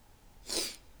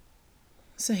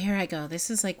So here I go. This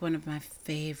is like one of my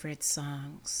favorite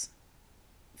songs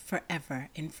forever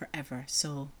and forever.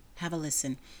 So have a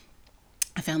listen.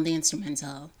 I found the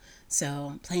instrumental. So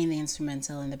I'm playing the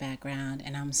instrumental in the background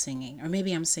and I'm singing. Or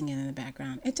maybe I'm singing in the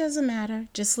background. It doesn't matter.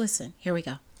 Just listen. Here we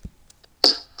go.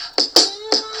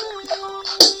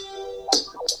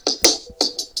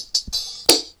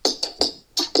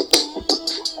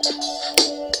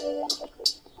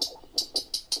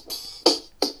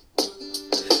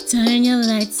 Turn your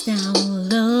lights down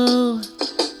low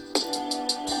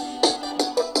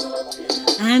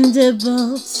and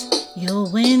bolt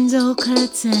your window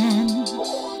curtain.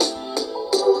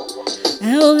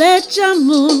 And let your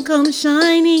moon come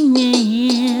shining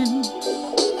in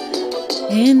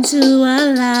into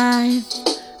our life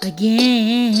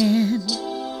again.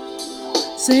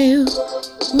 Say,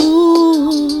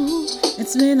 ooh,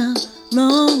 it's been a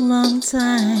long, long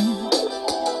time.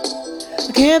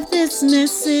 I kept this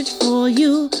message for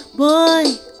you, boy,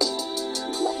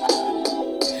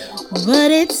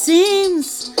 but it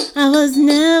seems I was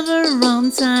never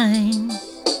on time.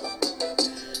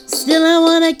 Still I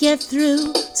wanna get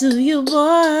through to you,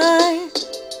 boy,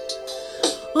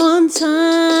 on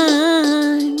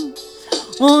time,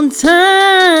 on time.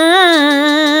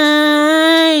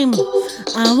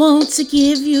 I want to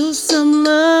give you some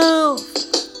love.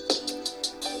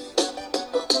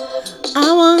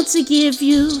 I want to give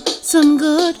you some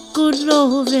good, good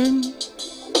loving.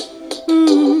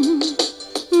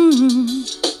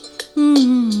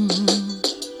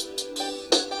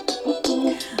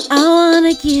 I want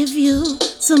to give you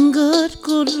some good,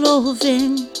 good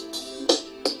loving.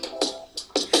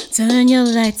 Turn your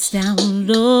lights down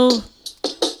low.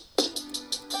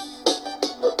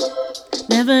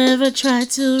 Never ever try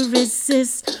to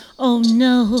resist, oh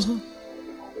no.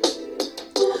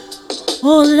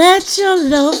 Oh, let your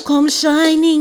love come shining